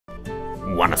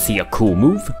Wanna see a cool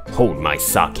move? Hold my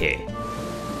sake.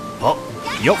 Oh,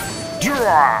 yo,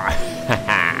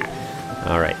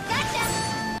 alright.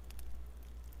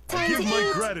 Give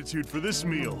my gratitude for this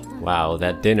meal. Wow,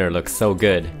 that dinner looks so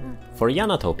good. For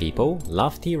Yamato people,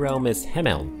 lofty realm is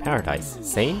Hemel, paradise.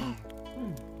 Same?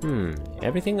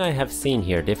 Everything I have seen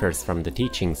here differs from the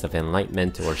teachings of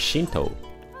enlightenment or Shinto.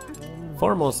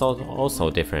 Formal's also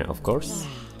different, of course.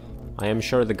 I am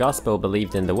sure the gospel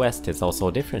believed in the West is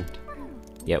also different.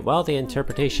 Yet while the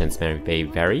interpretations may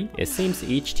vary, it seems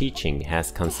each teaching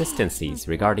has consistencies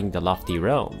regarding the lofty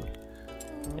realm.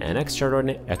 An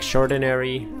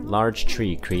extraordinary large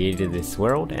tree created this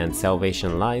world, and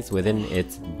salvation lies within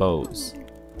its boughs.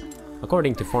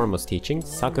 According to Formal's teachings,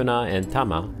 Sakuna and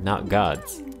Tama, not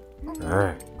gods.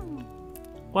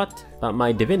 What? But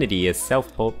my divinity is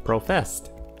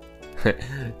self-professed.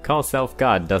 Call self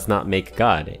God does not make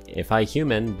God. If I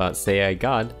human but say I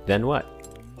God, then what?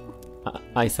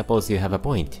 I suppose you have a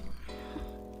point.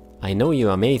 I know you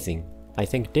amazing. I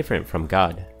think different from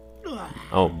God.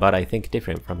 Oh, but I think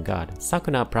different from God.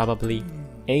 Sakuna probably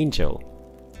angel.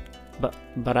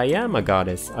 But I am a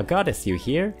goddess. A goddess, you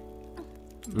hear?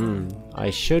 I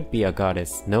should be a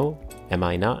goddess. No? Am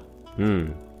I not?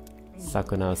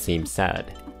 Sakuna seems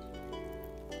sad.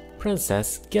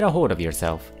 Princess, get a hold of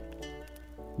yourself.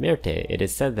 Myrte, it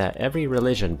is said that every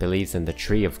religion believes in the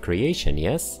tree of creation,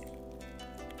 yes?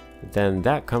 Then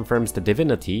that confirms the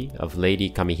divinity of Lady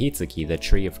Kamihitsuki, the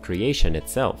tree of creation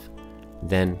itself.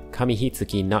 Then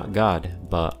Kamihitsuki not God,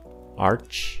 but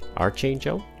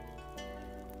archangel?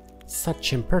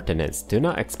 Such impertinence. Do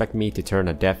not expect me to turn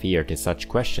a deaf ear to such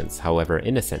questions, however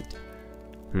innocent.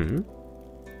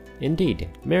 Indeed,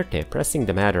 Myrte, pressing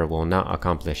the matter will not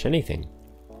accomplish anything.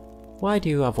 Why do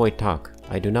you avoid talk?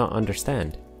 I do not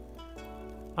understand.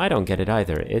 I don't get it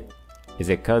either. Is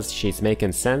it cause she's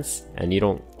making sense and you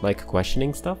don't like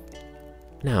questioning stuff?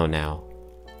 Now.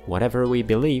 Whatever we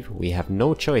believe, we have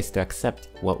no choice to accept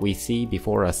what we see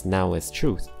before us now as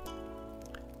truth.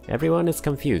 Everyone is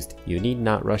confused. You need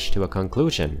not rush to a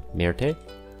conclusion, Myrte.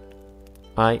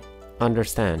 I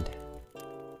understand.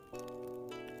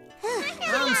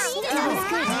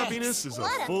 Happiness is a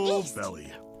full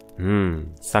belly.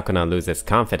 Sakuna loses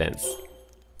confidence.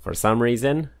 For some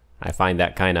reason, I find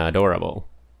that kinda adorable.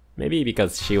 Maybe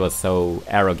because she was so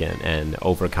arrogant and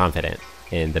overconfident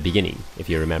in the beginning, if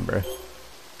you remember.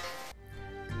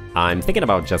 I'm thinking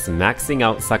about just maxing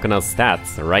out Sakuna's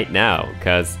stats right now,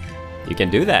 cause you can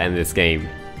do that in this game.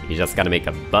 You just gotta make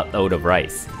a buttload of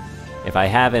rice. If I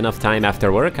have enough time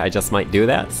after work, I just might do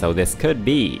that, so this could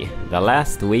be the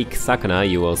last week Sakuna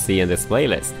you will see in this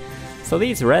playlist. So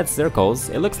these red circles,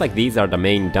 it looks like these are the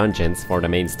main dungeons for the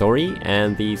main story,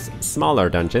 and these smaller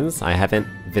dungeons, I haven't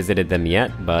visited them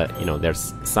yet, but you know,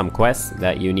 there's some quests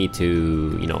that you need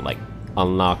to, you know, like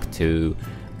unlock to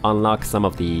unlock some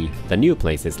of the new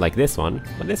places, like this one.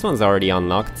 But this one's already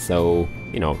unlocked, so,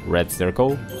 you know, red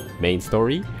circle, main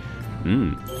story.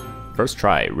 First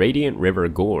try, Radiant River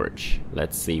Gorge.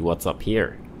 Let's see what's up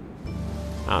here.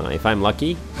 I don't know, if I'm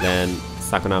lucky, then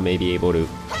Sakuna may be able to...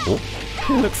 Oh,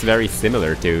 it looks very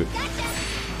similar to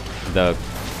the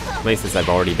places I've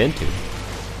already been to.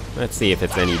 Let's see if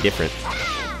it's any different.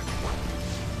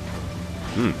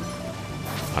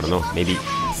 I don't know, maybe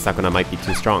Sakuna might be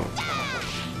too strong.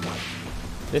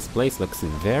 This place looks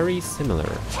very similar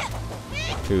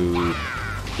to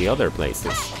the other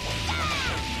places.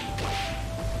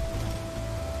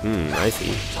 I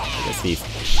see. I guess these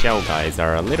shell guys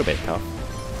are a little bit tough.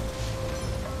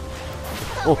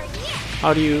 Oh,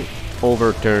 how do you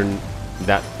overturn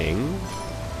that thing?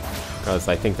 Because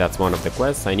I think that's one of the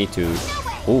quests. I need to...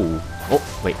 Oh,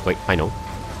 wait, I know.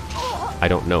 I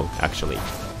don't know, actually.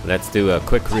 Let's do a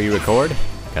quick re-record,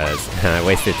 because I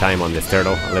wasted time on this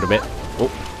turtle a little bit. Oh.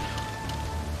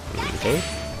 Okay.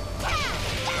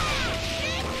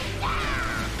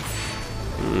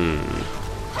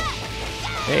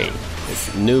 Hey,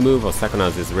 this new move of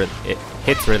Sakuna's is it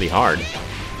hits really hard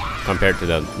compared to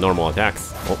the normal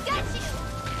attacks. Oh.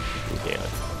 Okay,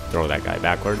 let's throw that guy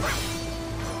backward.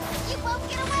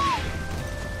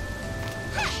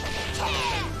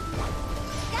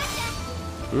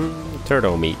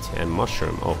 Turtle meat and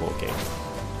mushroom. Oh, okay.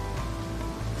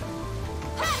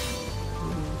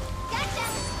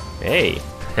 Hey!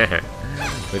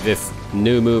 With this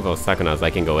new move of Sakuna's, I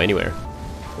can go anywhere.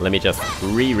 Let me just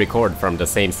re-record from the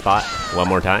same spot one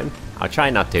more time. I'll try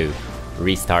not to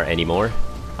restart anymore,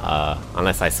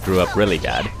 unless I screw up really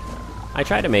bad. I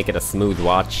try to make it a smooth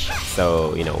watch,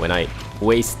 so, you know, when I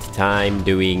waste time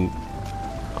doing,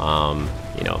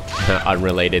 you know,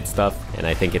 unrelated stuff, and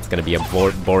I think it's gonna be a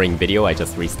boring video, I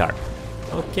just restart.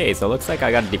 Okay, so looks like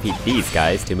I gotta defeat these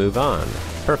guys to move on.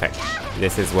 Perfect.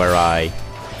 This is where I,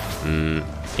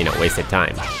 wasted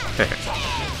time.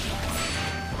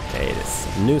 Okay, this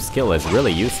new skill is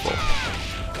really useful.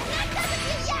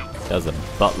 Does a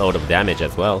buttload of damage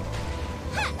as well.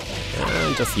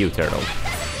 And just you, turtle.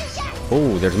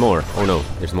 Oh, there's more. Oh no,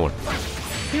 there's more.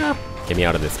 Yeah. Get me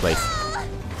out of this place.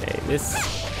 Okay,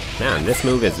 this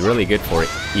move is really good for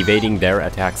evading their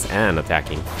attacks and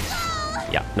attacking.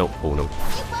 Yeah, no, oh no.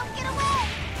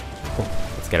 Oh,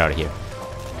 let's get out of here.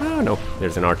 Oh no,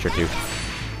 there's an archer too.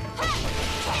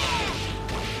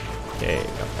 Okay,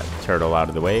 got that turtle out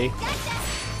of the way.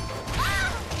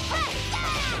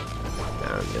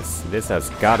 And this has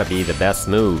gotta be the best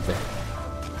move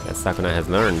that Sakuna has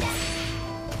learned.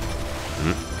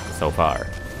 So far.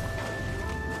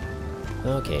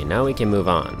 Okay, now we can move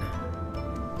on.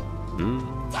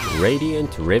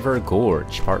 Radiant River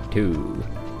Gorge, Part 2.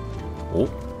 Oh.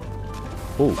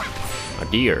 Oh, a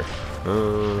deer.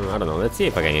 I don't know, let's see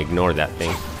if I can ignore that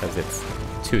thing, because it's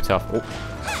too tough. Oh.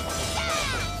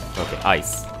 Okay,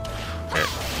 ice. There.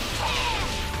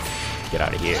 Get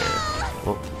out of here.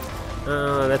 Oh.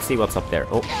 Let's see what's up there.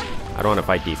 Oh, I don't want to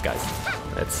fight these guys.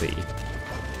 Let's see.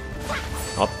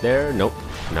 Up there? Nope,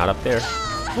 not up there.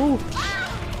 Ooh.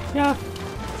 Yeah.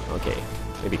 Okay,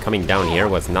 maybe coming down here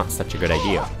was not such a good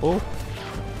idea. Oh.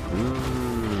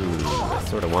 I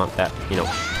sort of want that,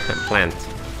 plant.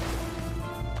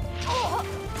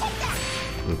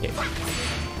 Okay.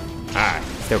 Ah,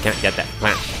 still can't get that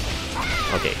plant.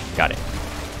 Okay, got it.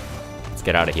 Let's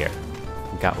get out of here.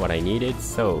 Got what I needed,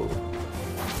 so...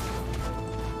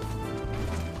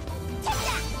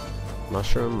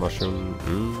 Mushroom. Let's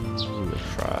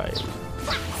try.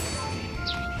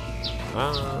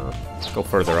 Let's go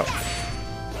further up.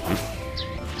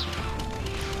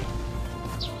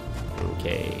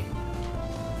 Okay.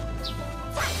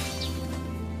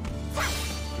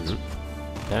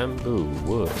 Bamboo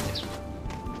wood.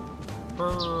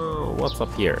 What's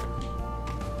up here?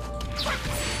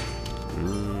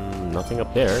 Nothing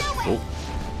up there. Oh.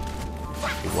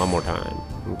 One more time.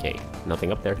 Okay,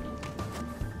 nothing up there.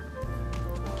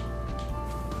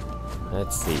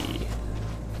 Let's see.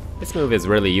 This move is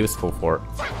really useful for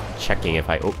checking if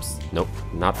I... Oops. Nope,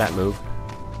 not that move.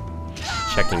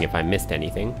 Checking if I missed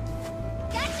anything.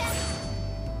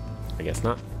 I guess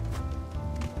not.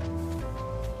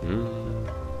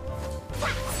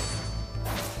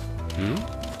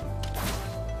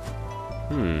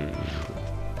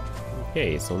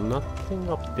 Okay, so nothing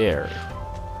up there.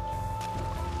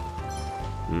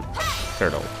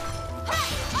 Turtle.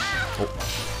 Oh.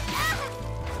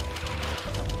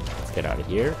 Let's get out of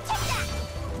here.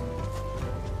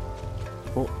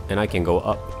 Oh, and I can go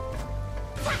up.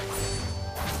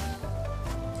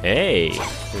 Hey!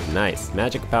 This is nice.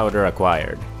 Magic powder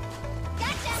acquired.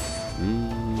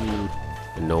 And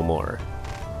no more.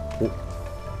 Oh.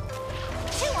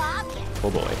 Oh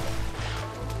boy.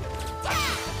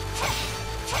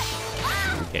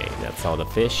 Okay, that's all the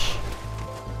fish.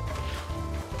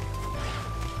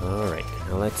 Alright,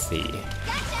 now let's see.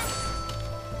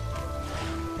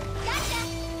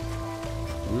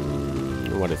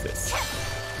 What is this?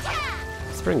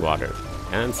 Spring water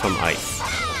and some ice.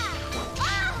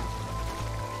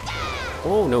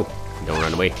 Oh no, don't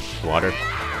run away. Water.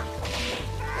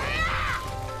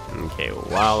 Okay,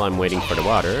 while I'm waiting for the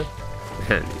water,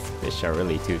 man, these fish are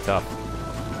really too tough.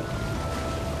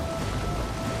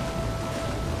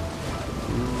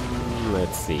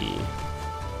 Let's see.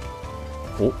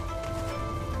 Oh.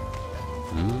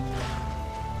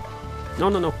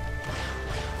 No.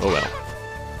 Oh well.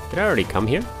 Did I already come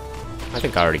here? I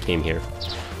think I already came here.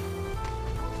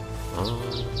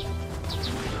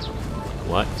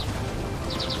 What?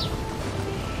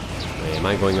 Wait, am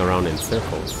I going around in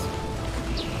circles?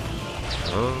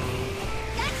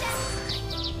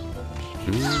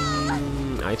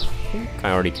 I think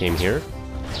I already came here.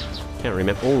 Can't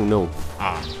remember. Oh no.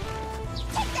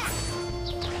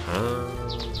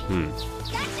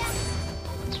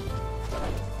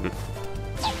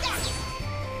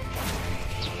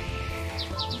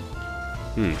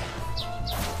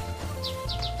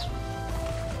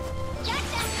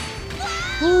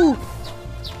 Woo!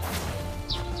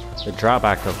 The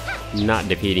drawback of not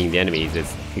defeating the enemies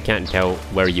is you can't tell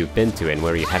where you've been to and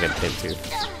where you haven't been to.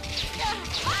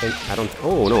 I don't...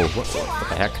 Oh no, what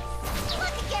the heck?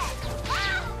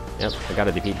 Yep, I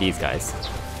gotta defeat these guys.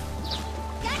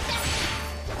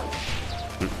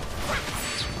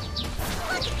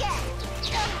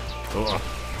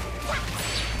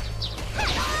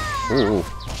 Ooh.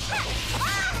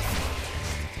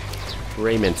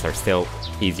 Raiments are still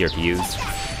easier to use.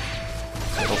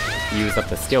 So don't use up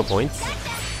the skill points.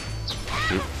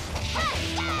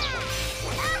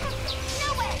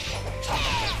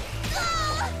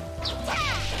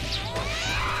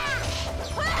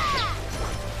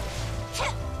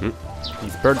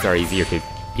 These birds are easier to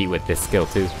beat with this skill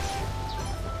too.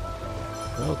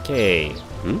 Okay.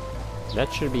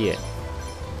 That should be it.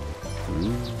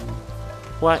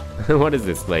 What? What is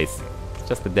this place? It's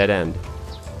just a dead end.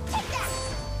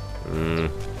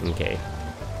 Okay.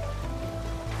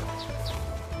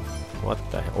 What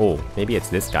the hell? Oh, maybe it's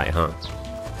this guy, huh?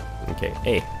 Okay.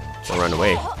 Hey, don't run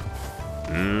away.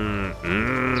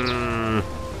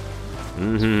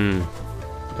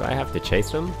 Do I have to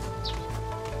chase him?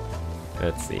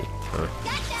 Let's see. Huh.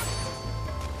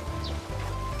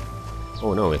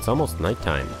 Oh no, it's almost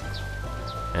nighttime.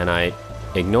 And I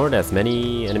ignored as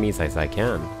many enemies as I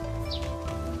can.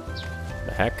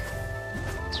 The heck?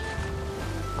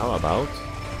 How about...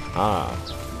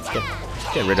 let's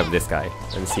get rid of this guy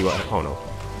and see what... Oh no.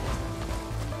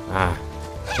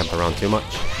 Jump around too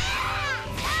much.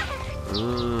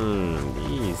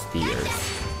 These deers.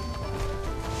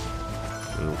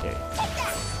 Okay.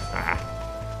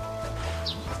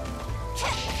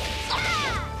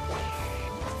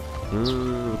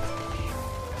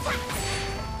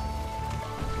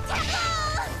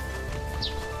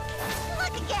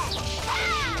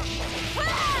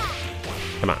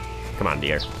 Come on,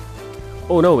 deer.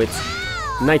 Oh no, it's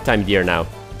nighttime deer now.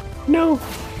 No.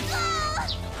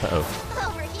 Uh-oh.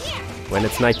 When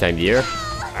it's nighttime deer.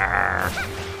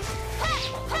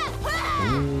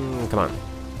 Come on.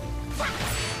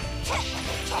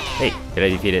 Hey, did I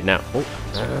defeat it now? Oh.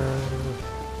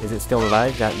 Is it still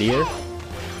alive, that deer?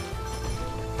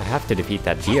 I have to defeat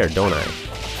that deer, don't I?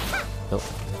 No,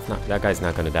 that guy's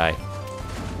not gonna die.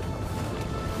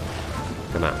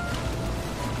 Come on.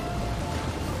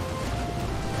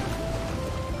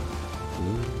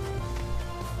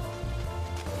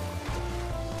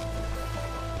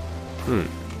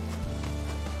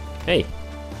 Hey,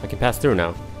 I can pass through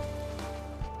now.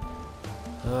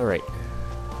 Alright.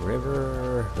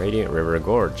 Radiant River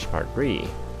Gorge, Part 3.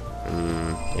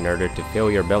 In order to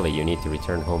fill your belly, you need to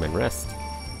return home and rest.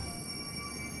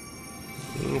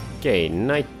 Okay,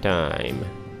 nighttime.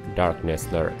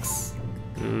 Darkness lurks.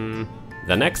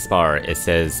 The next part, it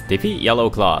says, defeat Yellow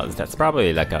Claws. That's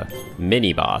probably like a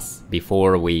mini-boss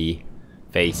before we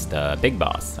face the big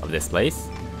boss of this place.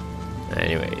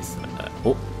 Anyways,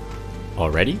 oh,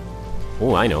 already?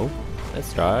 Oh, I know.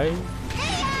 Let's try.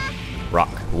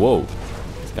 Rock. Whoa.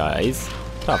 This guy's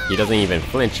tough. He doesn't even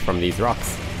flinch from these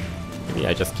rocks. Maybe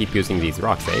I just keep using these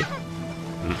rocks, eh?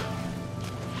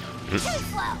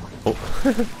 Oh.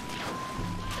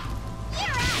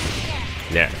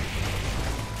 There.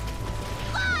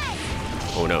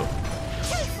 Oh no.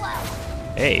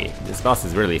 Hey, this boss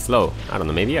is really slow. I don't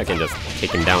know, maybe I can just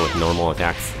take him down with normal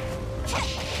attacks.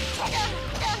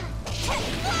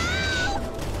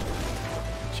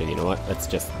 Actually, you know what? Let's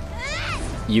just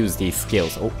use these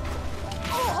skills. Oh.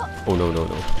 Oh no, no,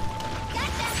 no.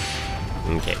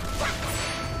 Okay.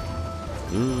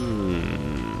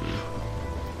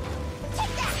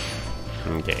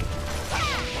 Okay.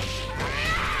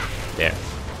 There.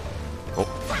 Oh.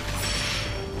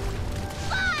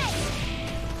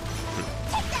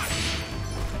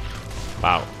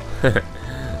 Wow.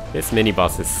 This mini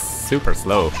boss is super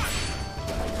slow.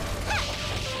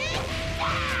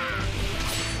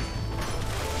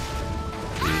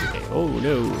 Okay. Oh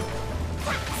no.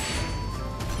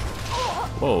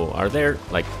 Whoa, are there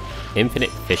like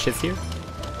infinite fishes here?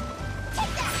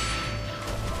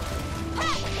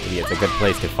 Maybe it's a good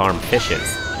place to farm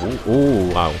fishes. Ooh,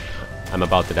 ooh, wow. I'm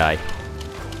about to die.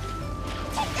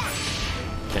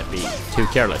 Can't be too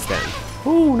careless then.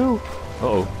 Oh no.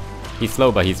 Uh-oh. He's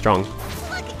slow, but he's strong.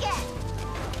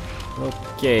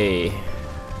 Okay.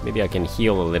 Maybe I can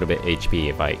heal a little bit HP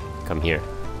if I come here.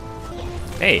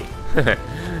 Hey!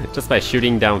 Just by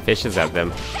shooting down fishes at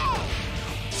them.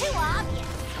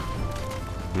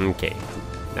 Okay.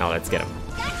 Now let's get him.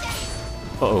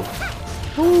 Uh-oh.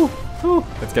 Ooh, ooh.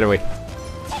 Let's get away.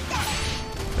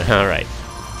 Alright.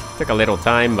 Took a little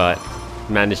time, but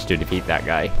managed to defeat that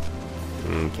guy.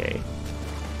 Okay.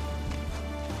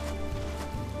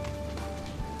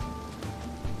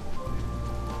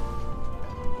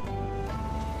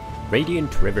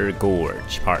 Radiant River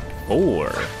Gorge, Part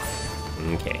 4.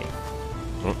 Okay.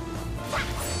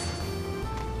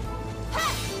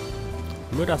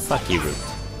 Murasaki route.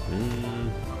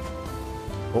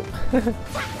 Oh.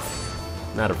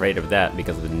 Not afraid of that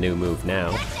because of the new move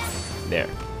now. There.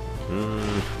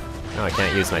 Now I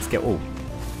can't use my skill. Oh.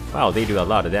 Wow, they do a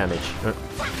lot of damage.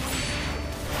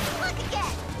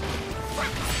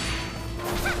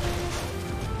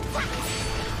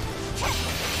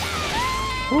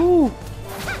 Ooh.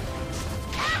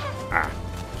 Ah.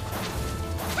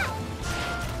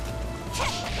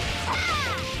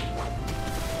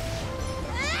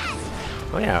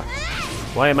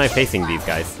 Why am I facing these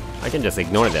guys? I can just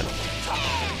ignore them.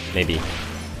 Maybe.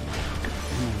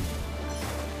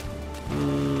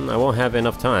 I won't have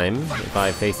enough time if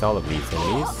I face all of these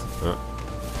enemies.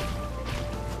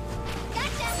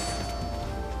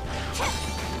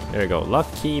 There we go.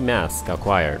 Lucky mask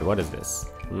acquired. What is this?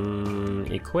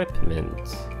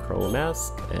 Equipment. Crow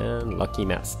mask and lucky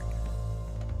mask.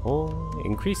 Oh,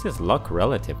 increases luck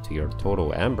relative to your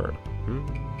total amber.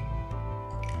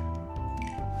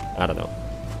 I don't know.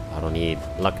 I don't need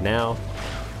luck now.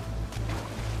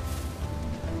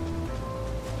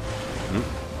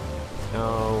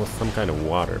 Oh, some kind of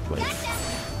water place.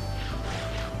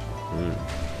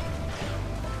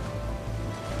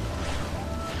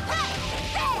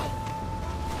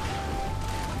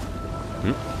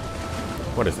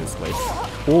 What is this place?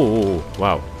 Oh,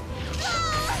 wow.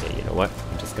 Okay, you know what?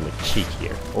 I'm just gonna cheat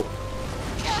here. Oh.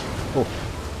 Oh.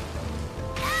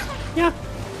 Yeah.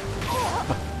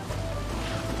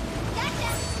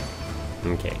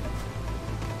 Okay.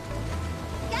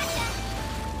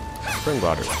 Spring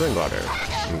water, spring water.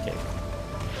 Okay.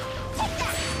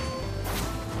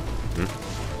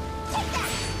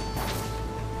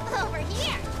 Over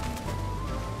here.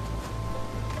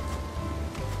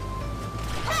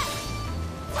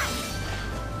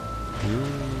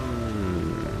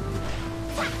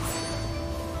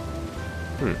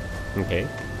 Okay.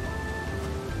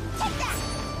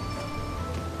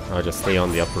 I'll just stay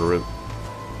on the upper route.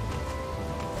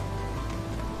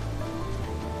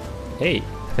 Hey!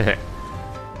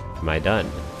 Am I done?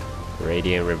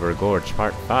 Radiant River Gorge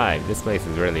Part 5. This place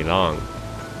is really long.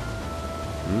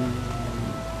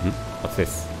 What's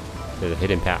this? There's a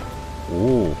hidden path.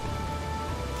 Ooh.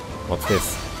 What's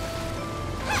this?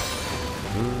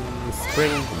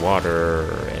 Spring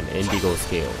water and indigo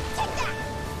scale.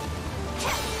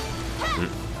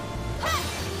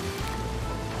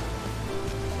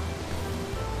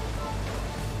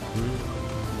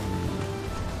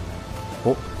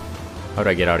 Oh, how do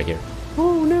I get out of here?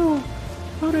 Oh no!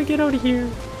 How do I get out of here?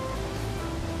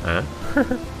 Huh?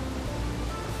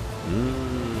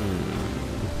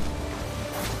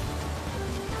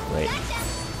 Wait.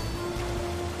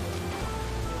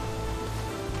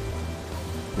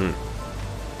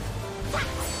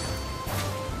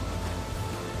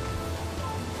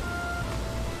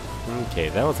 Okay,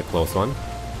 that was a close one.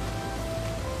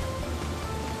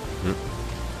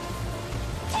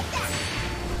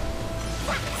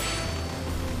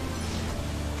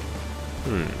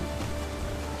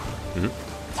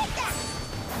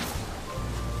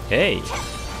 Hey!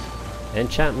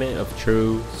 Enchantment of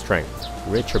True Strength.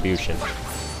 Retribution.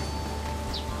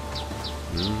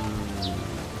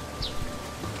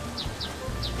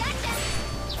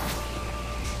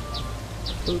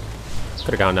 Could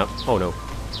have gone up. Oh no.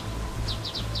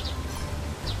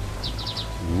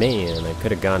 Man, I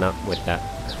could have gone up with that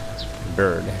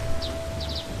bird.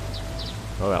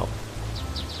 Oh well.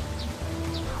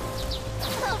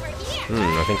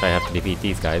 I think I have to defeat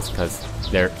these guys because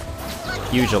they're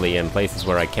usually in places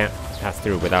where I can't pass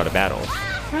through without a battle.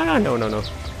 Ah, no, no, no.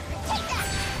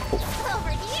 Oh.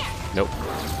 Nope.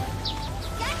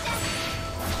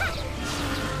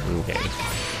 Okay.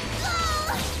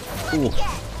 Ooh.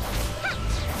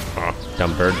 Oh,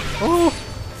 dumb bird. Oh!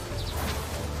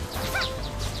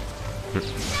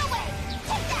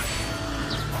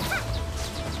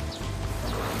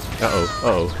 Uh-oh,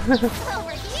 uh-oh.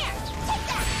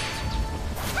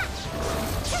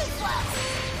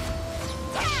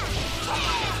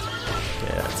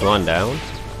 Yeah, that's one down.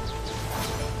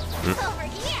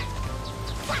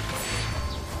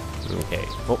 Okay.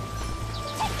 Oh.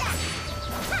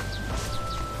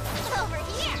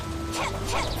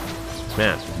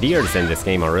 Man, deers in this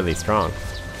game are really strong.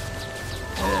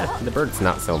 The bird's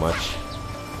not so much.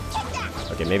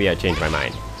 Okay, maybe I changed my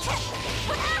mind.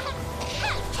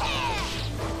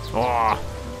 Oh,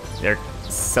 they're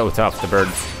so tough, the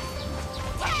birds.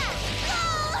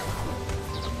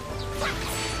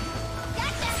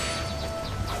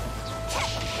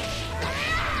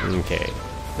 Okay,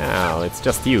 now it's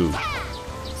just you.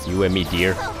 It's you and me,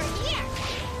 dear.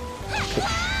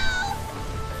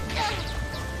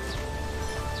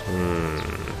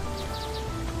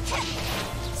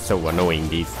 So annoying,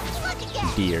 these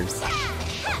deers.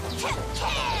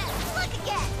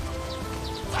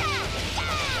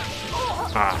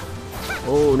 Ah.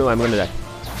 Oh no, I'm gonna die.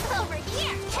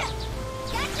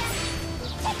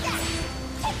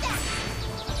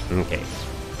 Okay.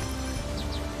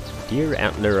 Deer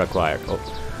antler acquired. Oh,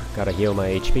 gotta heal my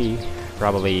HP.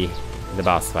 Probably the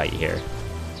boss fight here.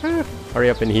 Hurry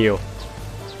up and heal.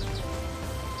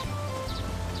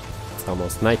 It's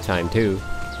almost nighttime too.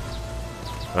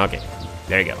 Okay,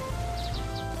 there you go.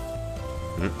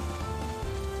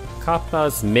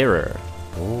 Kappa's mirror.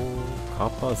 Oh,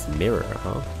 Kappa's mirror,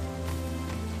 huh?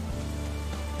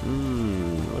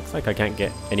 Looks like I can't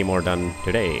get any more done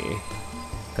today.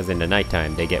 Because in the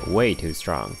nighttime, they get way too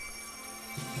strong.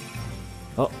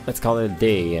 Oh, let's call it a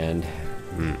day and...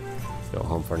 let's go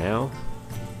home for now.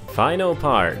 Final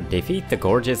part, defeat the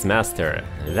Gorgeous Master.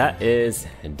 That is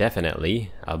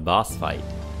definitely a boss fight.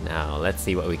 Now, let's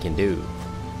see what we can do.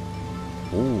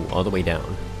 Ooh, all the way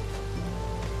down.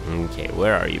 Okay,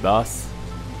 where are you, boss?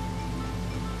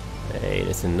 Hey,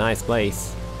 this is a nice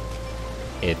place.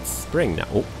 It's spring now.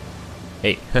 Oh,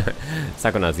 hey,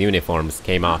 Sakuna's uniforms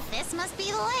came off. This must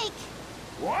be the lake.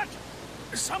 What?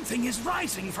 Something is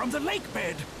rising from the lake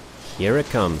bed. Here it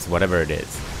comes, whatever it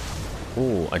is.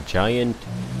 Ooh, a giant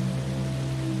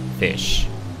fish.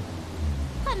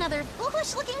 Another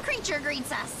foolish-looking creature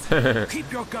greets us.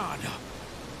 Keep your guard up.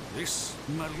 This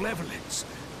malevolence.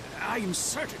 I am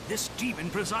certain this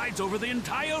demon presides over the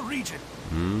entire region.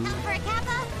 Come for a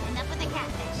kappa, enough with the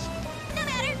catfish. No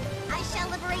matter, I shall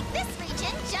liberate this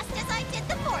region just as I did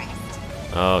the forest.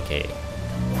 Okay.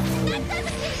 That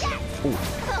doesn't do yet. Ooh.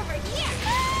 Over here.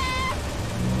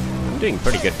 I'm doing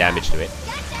pretty good damage to it.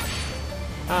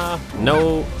 Gotcha.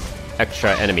 No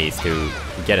extra enemies to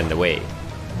get in the way.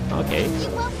 Okay. You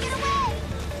won't get away.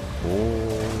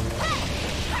 Ooh.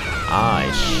 Ah,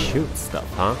 I shoot stuff,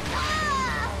 huh?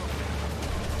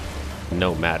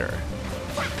 No matter.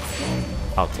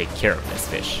 I'll take care of this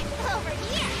fish. Over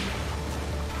here.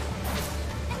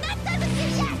 And that doesn't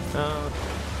do yet.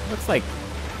 Looks like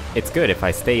it's good if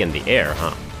I stay in the air,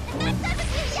 huh? And that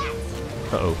doesn't do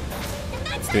yet. Uh-oh.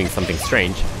 It's doing something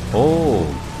strange. Oh,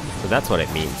 so that's what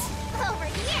it means. Over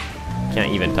here.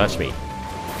 Can't even touch me.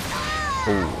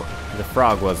 Ooh, the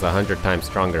frog was 100 times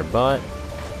stronger, but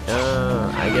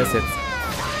I guess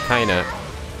it's kinda...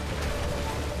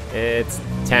 It's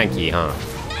tanky, huh?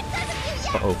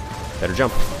 Uh-oh, better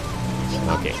jump.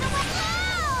 Okay.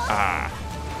 Ah.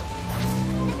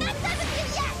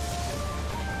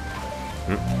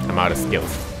 I'm out of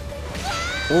skills.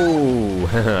 Ooh,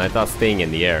 I thought staying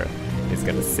in the air is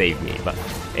gonna save me, but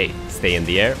hey, stay in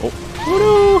the air. Oh,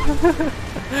 no!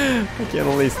 I can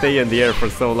only stay in the air for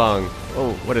so long.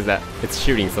 Oh, what is that? It's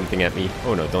shooting something at me.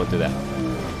 Oh no, don't do that.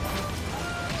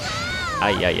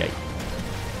 Ay, ay, ay.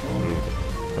 Okay,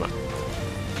 come on.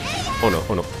 Oh no,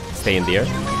 oh no. Stay in the air.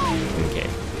 Okay.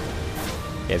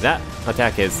 Yeah, that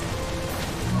attack is...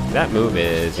 That move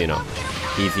is, you know,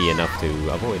 easy enough to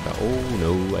avoid, but oh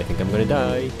no, I think I'm gonna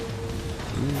die.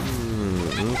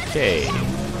 Okay.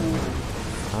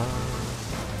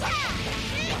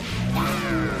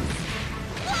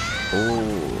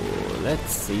 Oh,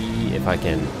 let's see if I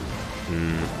can...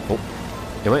 Oh,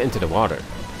 it went into the water.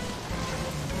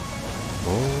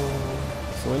 Oh,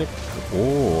 so when it...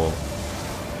 Oh.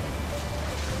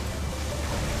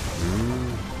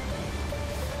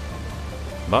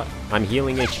 But I'm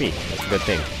healing HP. That's a good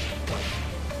thing.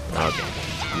 Okay,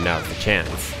 now's the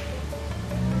chance.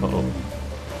 Uh-oh.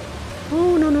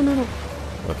 Oh, no, no, no, no.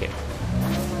 Okay.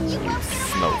 You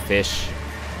slow fish.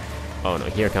 Oh no,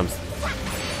 here comes.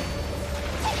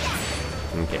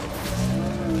 Okay.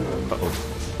 Uh-oh.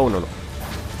 Oh no, no.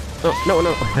 Oh, no,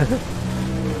 no.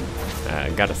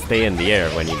 Gotta stay in the air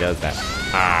when he does that.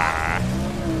 Ah.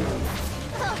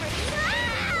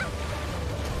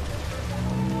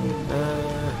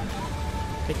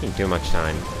 Taking too much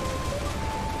time.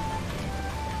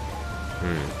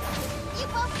 You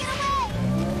won't get away.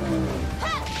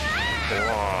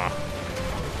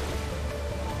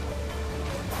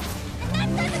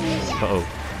 Uh-oh.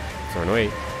 Thrown away.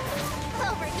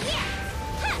 Over here.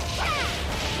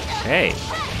 Hey,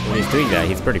 when he's doing that,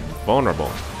 he's pretty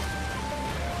vulnerable.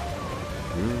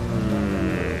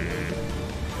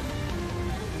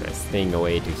 Staying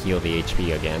away to heal the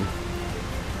HP again.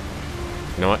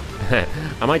 You know what?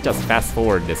 I might just fast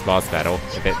forward this boss battle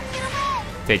if it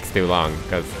takes too long,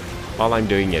 because all I'm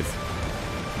doing is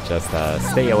just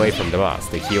stay away from the boss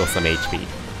to heal some HP.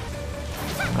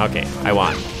 Okay, I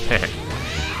won.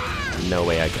 No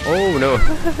way I can. Oh no!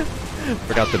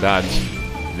 Forgot to dodge.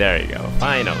 There you go,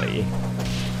 finally.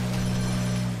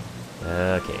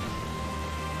 Okay.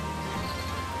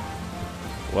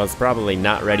 Was probably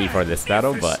not ready for this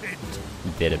battle, but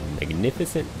did a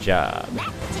magnificent job.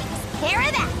 That takes care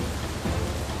of that.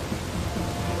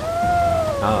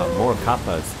 Ah, more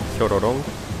kappas. Chororong.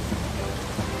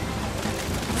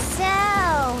 So,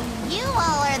 you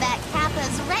all are that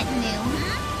Kappa's retinue,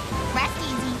 huh? Rest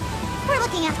easy. We're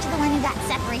looking after the one who got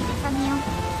separated from you.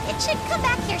 It should come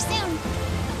back here soon.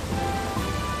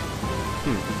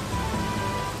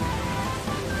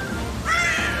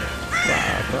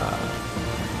 Blah, blah.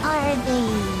 Are they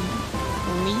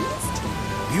pleased?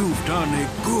 You've done a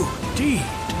good deed.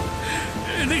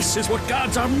 This is what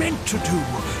gods are meant to do.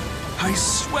 I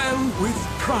swell with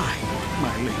pride,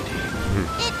 my lady.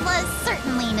 It was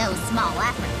certainly no small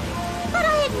effort, but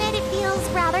I admit it feels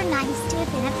rather nice to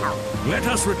have been of help. Let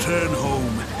us return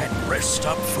home and rest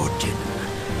up for dinner.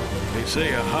 They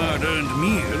say a hard-earned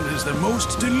meal is the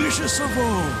most delicious of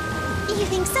all. You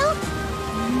think so?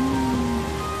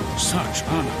 Such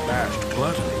unabashed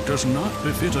gluttony does not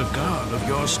befit a god of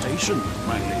your station,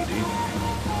 my lady.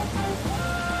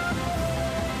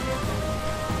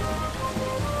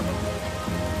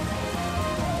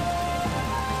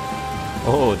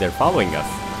 Oh, they're following us.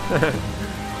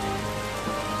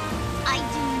 I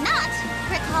do not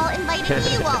recall inviting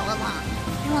you all along.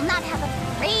 I will not have a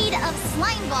parade of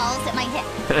slime balls at my hip.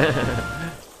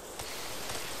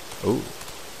 Oh,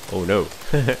 oh no.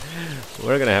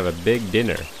 We're gonna have a big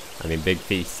dinner. I mean, big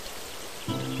feast.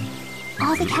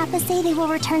 All the Kappas say they will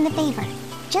return the favor,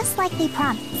 just like they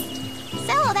promised.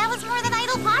 So, that was more than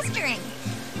idle posturing.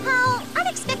 How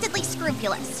unexpectedly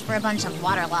scrupulous for a bunch of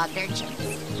waterlogged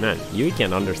urchins. Man, you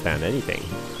can't understand anything.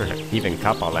 Even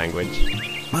Kappa language.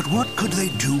 But what could they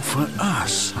do for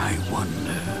us, I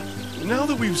wonder? Now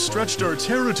that we've stretched our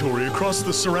territory across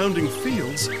the surrounding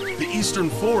fields, the eastern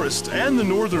forest, and the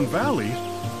northern valley,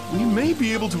 we may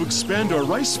be able to expand our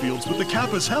rice fields with the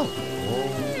Kappa's help.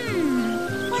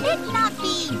 Would it not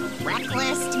be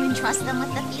reckless to entrust them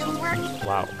with the field work?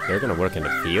 Wow, they're gonna work in the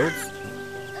fields?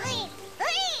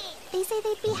 They say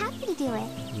they'd be happy to do it.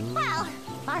 Well,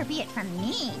 far be it from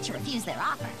me to refuse their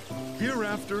offer.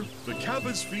 Hereafter, the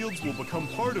Kappa's fields will become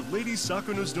part of Lady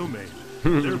Sakuna's domain,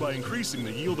 thereby increasing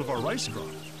the yield of our rice crop.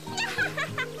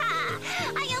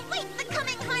 I await the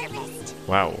coming harvest.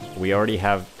 Wow, we already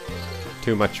have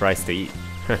too much rice to eat.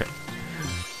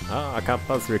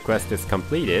 Kappa's request is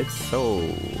completed, so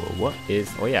what is...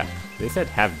 Oh yeah, they said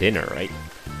have dinner, right?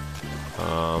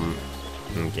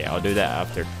 Okay, I'll do that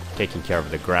after taking care of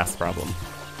the grass problem.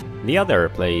 The other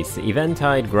place,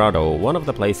 Eventide Grotto, one of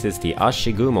the places the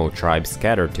Ashigumo tribe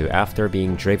scattered to after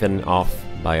being driven off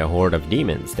by a horde of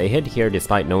demons. They hid here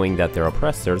despite knowing that their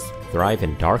oppressors thrive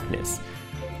in darkness.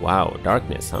 Wow,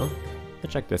 darkness, huh?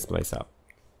 Let's check this place out.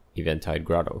 Eventide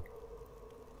Grotto.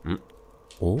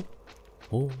 Oh?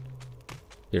 Oh.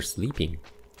 They're sleeping.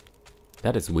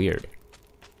 That is weird.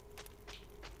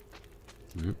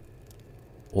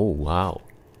 Oh, wow.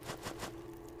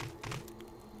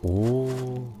 Oh.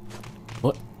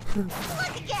 What?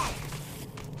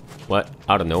 What?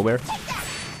 Out of nowhere?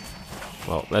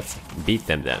 Well, let's beat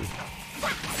them then.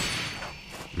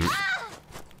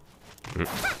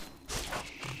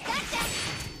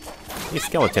 These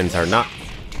skeletons are not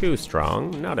too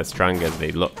strong. Not as strong as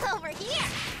they look. Over here.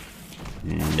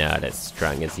 Not as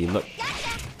strong as you look.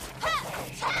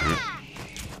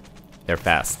 They're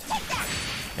fast.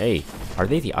 Hey, are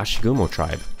they the Ashigumo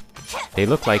tribe? They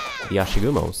look like the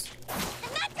Ashigumos.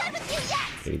 I'm not done with you yet.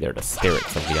 Maybe they're the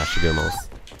spirits of the Ashigumos.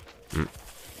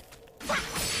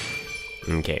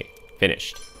 Okay,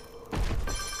 finished.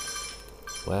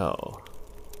 Well...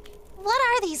 What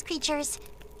are these creatures?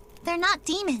 They're not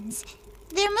demons.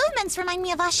 Their movements remind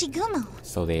me of Ashigumo.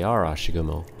 So they are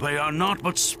Ashigumo. They are not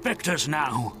but specters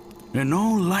now. In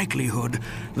all likelihood,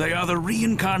 they are the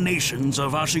reincarnations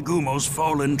of Ashigumo's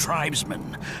fallen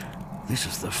tribesmen. This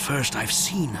is the first I've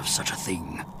seen of such a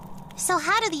thing. So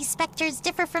how do these specters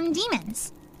differ from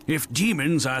demons? If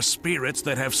demons are spirits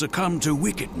that have succumbed to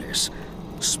wickedness,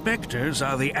 specters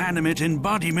are the animate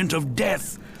embodiment of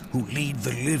death who lead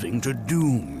the living to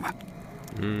doom.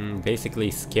 Basically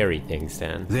scary things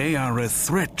then. They are a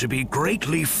threat to be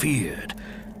greatly feared.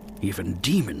 Even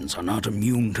demons are not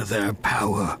immune to their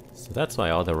power. So that's why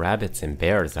all the rabbits and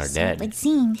bears are So it dead. would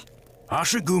seem.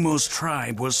 Ashigumo's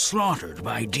tribe was slaughtered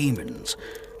by demons.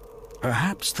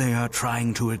 Perhaps they are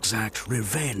trying to exact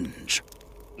revenge.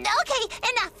 Okay,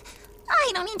 enough.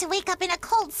 I don't need to wake up in a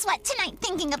cold sweat tonight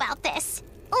thinking about this.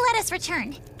 Let us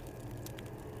return.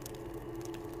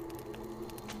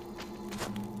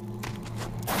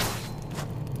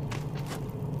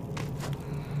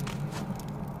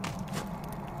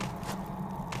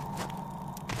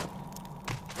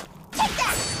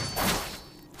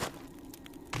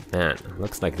 Man,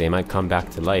 looks like they might come back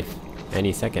to life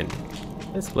any second.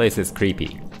 This place is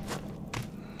creepy.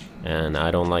 And I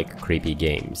don't like creepy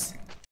games.